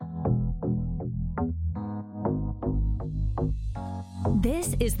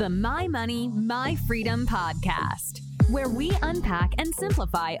This is the My Money, My Freedom podcast, where we unpack and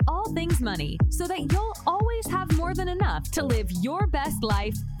simplify all things money so that you'll always have more than enough to live your best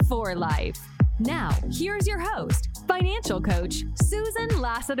life for life. Now, here's your host, financial coach, Susan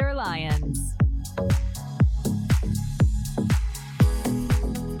Lassiter-Lyons.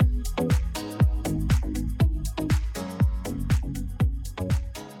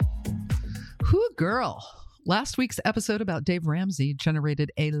 Whew, girl. Last week's episode about Dave Ramsey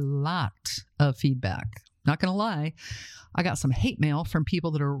generated a lot of feedback. Not going to lie, I got some hate mail from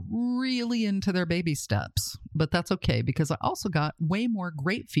people that are really into their baby steps, but that's okay because I also got way more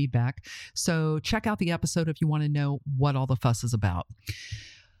great feedback. So check out the episode if you want to know what all the fuss is about.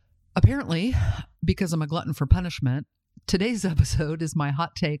 Apparently, because I'm a glutton for punishment, today's episode is my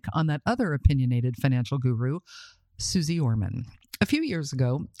hot take on that other opinionated financial guru, Suze Orman. A few years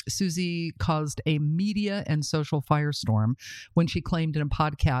ago, Suze caused a media and social firestorm when she claimed in a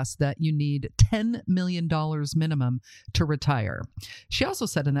podcast that you need $10 million minimum to retire. She also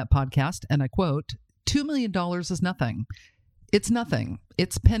said in that podcast, and I quote, $2 million is nothing. It's nothing.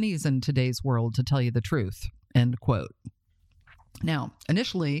 It's pennies in today's world, to tell you the truth, end quote. Now,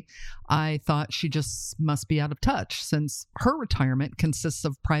 initially, I thought she just must be out of touch since her retirement consists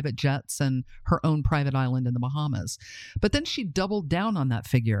of private jets and her own private island in the Bahamas. But then she doubled down on that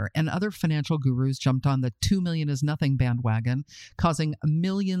figure, and other financial gurus jumped on the 2 million is nothing bandwagon, causing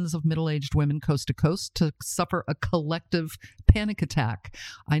millions of middle-aged women coast to coast to suffer a collective panic attack.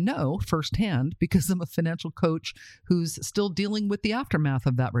 I know firsthand because I'm a financial coach who's still dealing with the aftermath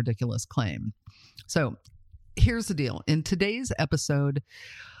of that ridiculous claim. So, here's the deal. In today's episode,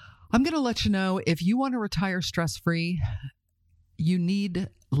 I'm going to let you know if you want to retire stress-free, you need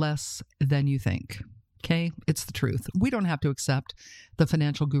less than you think. Okay? It's the truth. We don't have to accept the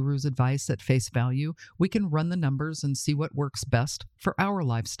financial guru's advice at face value. We can run the numbers and see what works best for our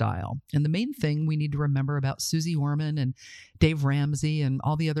lifestyle. And the main thing we need to remember about Suze Orman and Dave Ramsey and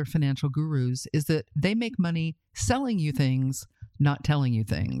all the other financial gurus is that they make money selling you things, not telling you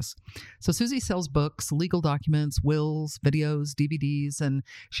things. So Suze sells books, legal documents, wills, videos, DVDs, and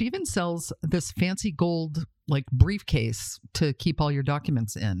she even sells this fancy gold briefcase to keep all your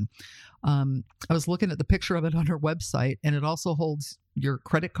documents in. I was looking at the picture of it on her website, and it also holds your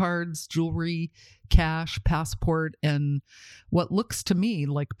credit cards, jewelry, cash, passport, and what looks to me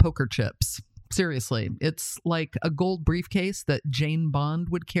like poker chips. Seriously, it's like a gold briefcase that Jane Bond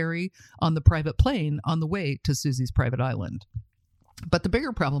would carry on the private plane on the way to Suze's private island. But the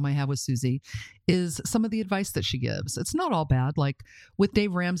bigger problem I have with Suze is some of the advice that she gives. It's not all bad. Like with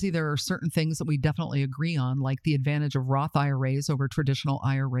Dave Ramsey, there are certain things that we definitely agree on, like the advantage of Roth IRAs over traditional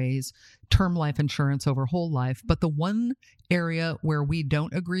IRAs, term life insurance over whole life. But the one area where we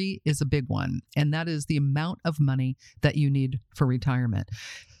don't agree is a big one, and that is the amount of money that you need for retirement.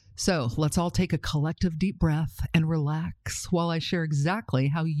 So let's all take a collective deep breath and relax while I share exactly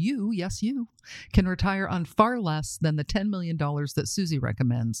how you, yes, you, can retire on far less than the $10 million that Suze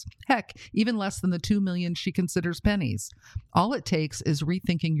recommends. Heck, even less than the $2 million she considers pennies. All it takes is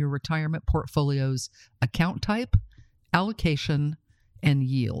rethinking your retirement portfolio's account type, allocation, and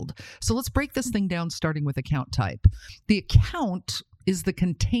yield. So let's break this thing down starting with account type. The account is the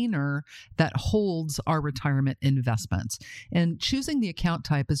container that holds our retirement investments. And choosing the account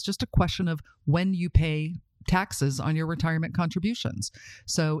type is just a question of when you pay taxes on your retirement contributions.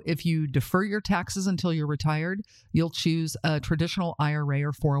 So if you defer your taxes until you're retired, you'll choose a traditional IRA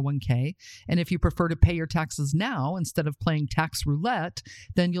or 401k. And if you prefer to pay your taxes now instead of playing tax roulette,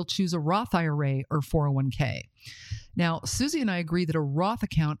 then you'll choose a Roth IRA or 401k. Now, Suze and I agree that a Roth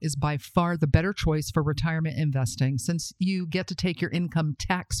account is by far the better choice for retirement investing since you get to take your income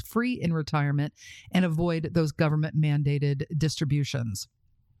tax-free in retirement and avoid those government-mandated distributions.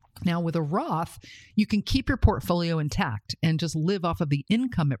 Now, with a Roth, you can keep your portfolio intact and just live off of the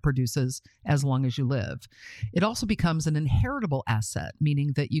income it produces as long as you live. It also becomes an inheritable asset,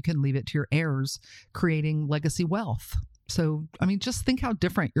 meaning that you can leave it to your heirs, creating legacy wealth. So, just think how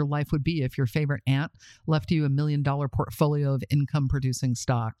different your life would be if your favorite aunt left you $1 million portfolio of income-producing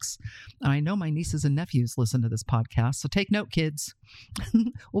stocks. And I know my nieces and nephews listen to this podcast, so take note, kids.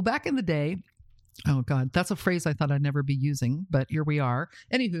 Well, back in the day, oh God, that's a phrase I thought I'd never be using, but here we are.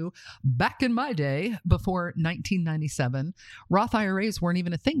 Anywho, back in my day, before 1997, Roth IRAs weren't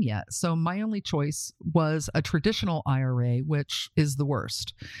even a thing yet. So my only choice was a traditional IRA, which is the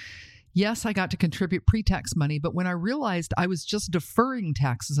worst. Yes, I got to contribute pre-tax money, but when I realized I was just deferring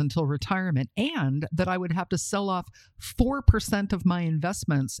taxes until retirement and that I would have to sell off 4% of my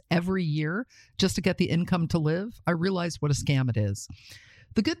investments every year just to get the income to live, I realized what a scam it is.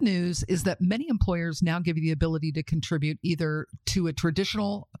 The good news is that many employers now give you the ability to contribute either to a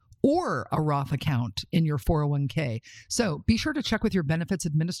traditional or a Roth account in your 401k. So be sure to check with your benefits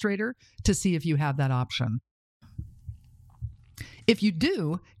administrator to see if you have that option. If you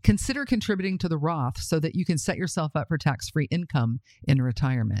do, consider contributing to the Roth so that you can set yourself up for tax-free income in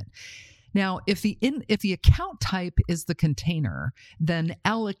retirement. Now, if the account type is the container, then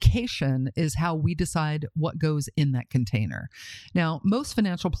allocation is how we decide what goes in that container. Now, most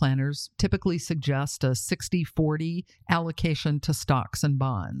financial planners typically suggest a 60-40 allocation to stocks and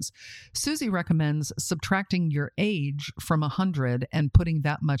bonds. Susie recommends subtracting your age from 100 and putting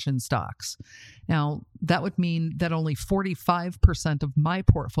that much in stocks. Now, that would mean that only 45% of my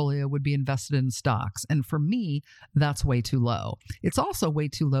portfolio would be invested in stocks. And for me, that's way too low. It's also way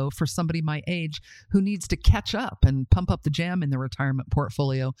too low for somebody my age who needs to catch up and pump up the jam in their retirement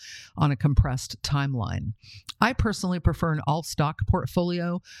portfolio on a compressed timeline. I personally prefer an all-stock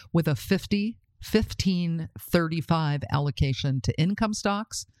portfolio with a 50-15-35 allocation to income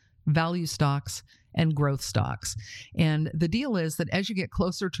stocks, value stocks, and growth stocks. And the deal is that as you get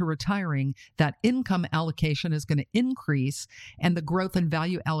closer to retiring, that income allocation is going to increase and the growth and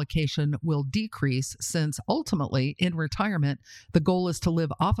value allocation will decrease, since ultimately in retirement, the goal is to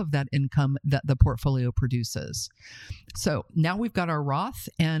live off of that income that the portfolio produces. So now we've got our Roth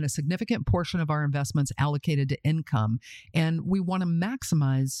and a significant portion of our investments allocated to income, and we want to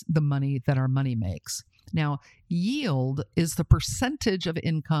maximize the money that our money makes. Now, yield is the percentage of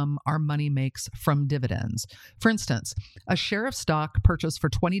income our money makes from dividends. For instance, a share of stock purchased for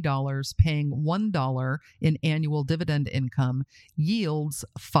 $20 paying $1 in annual dividend income yields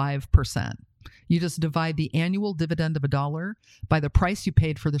 5%. You just divide the annual dividend of $1 by the price you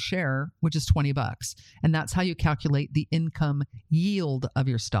paid for the share, which is $20. And that's how you calculate the income yield of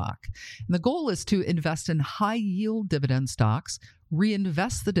your stock. And the goal is to invest in high yield dividend stocks,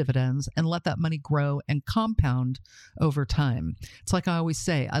 reinvest the dividends, and let that money grow and compound over time. It's like I always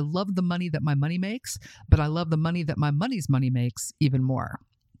say, I love the money that my money makes, but I love the money that my money's money makes even more.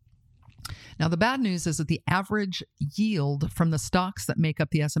 Now, the bad news is that the average yield from the stocks that make up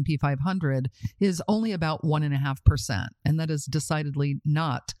the S&P 500 is only about 1.5%, and that is decidedly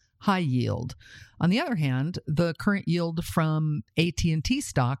not high yield. On the other hand, the current yield from AT&T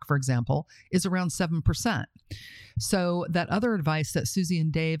stock, for example, is around 7%. So that other advice that Susie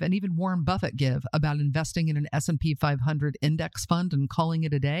and Dave and even Warren Buffett give about investing in an S&P 500 index fund and calling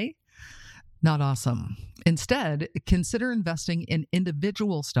it a day, not awesome. Instead, consider investing in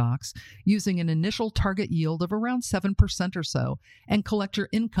individual stocks using an initial target yield of around 7% or so and collect your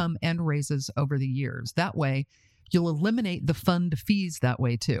income and raises over the years. That way, you'll eliminate the fund fees that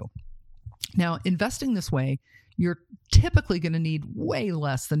way too. Now, investing this way, you're typically going to need way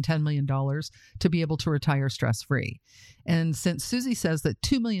less than $10 million to be able to retire stress-free. And since Susie says that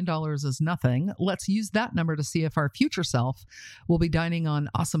 $2 million is nothing, let's use that number to see if our future self will be dining on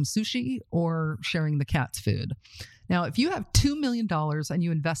awesome sushi or sharing the cat's food. Now, if you have $2 million and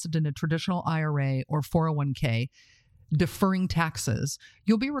you invested in a traditional IRA or 401k, deferring taxes,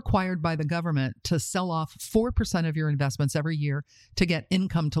 you'll be required by the government to sell off 4% of your investments every year to get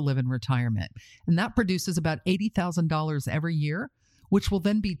income to live in retirement. And that produces about $80,000 every year, which will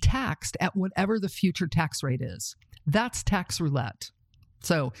then be taxed at whatever the future tax rate is. That's tax roulette.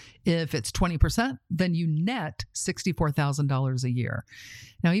 So if it's 20%, then you net $64,000 a year.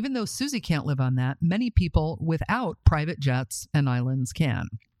 Now, even though Susie can't live on that, many people without private jets and islands can.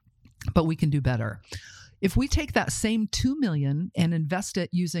 But we can do better. If we take that same $2 million and invest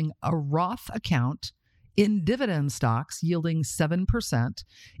it using a Roth account in dividend stocks yielding 7%,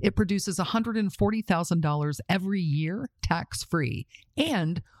 it produces $140,000 every year tax-free,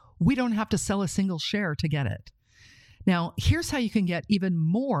 and we don't have to sell a single share to get it. Now, here's how you can get even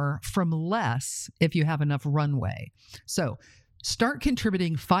more from less if you have enough runway. So start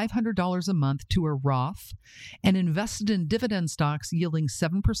contributing $500 a month to a Roth and invest it in dividend stocks yielding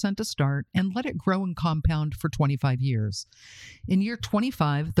 7% to start, and let it grow and compound for 25 years. In year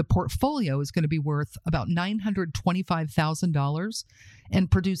 25, the portfolio is going to be worth about $925,000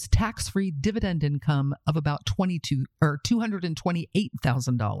 and produce tax-free dividend income of about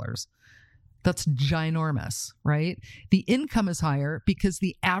 $228,000. That's ginormous, right? The income is higher because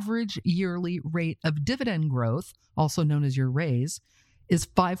the average yearly rate of dividend growth, also known as your raise, is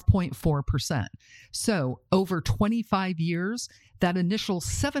 5.4%. So over 25 years, that initial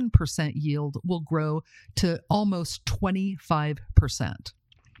 7% yield will grow to almost 25%.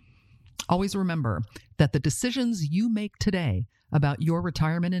 Always remember that the decisions you make today about your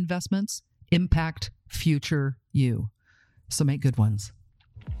retirement investments impact future you. So make good ones.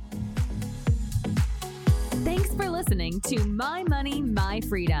 Thanks for listening listening to My Money, My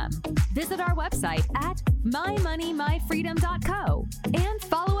Freedom. Visit our website at mymoneymyfreedom.co and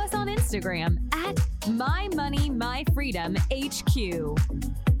follow us on Instagram at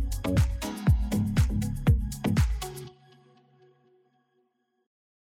MyMoneyMyFreedomHQ.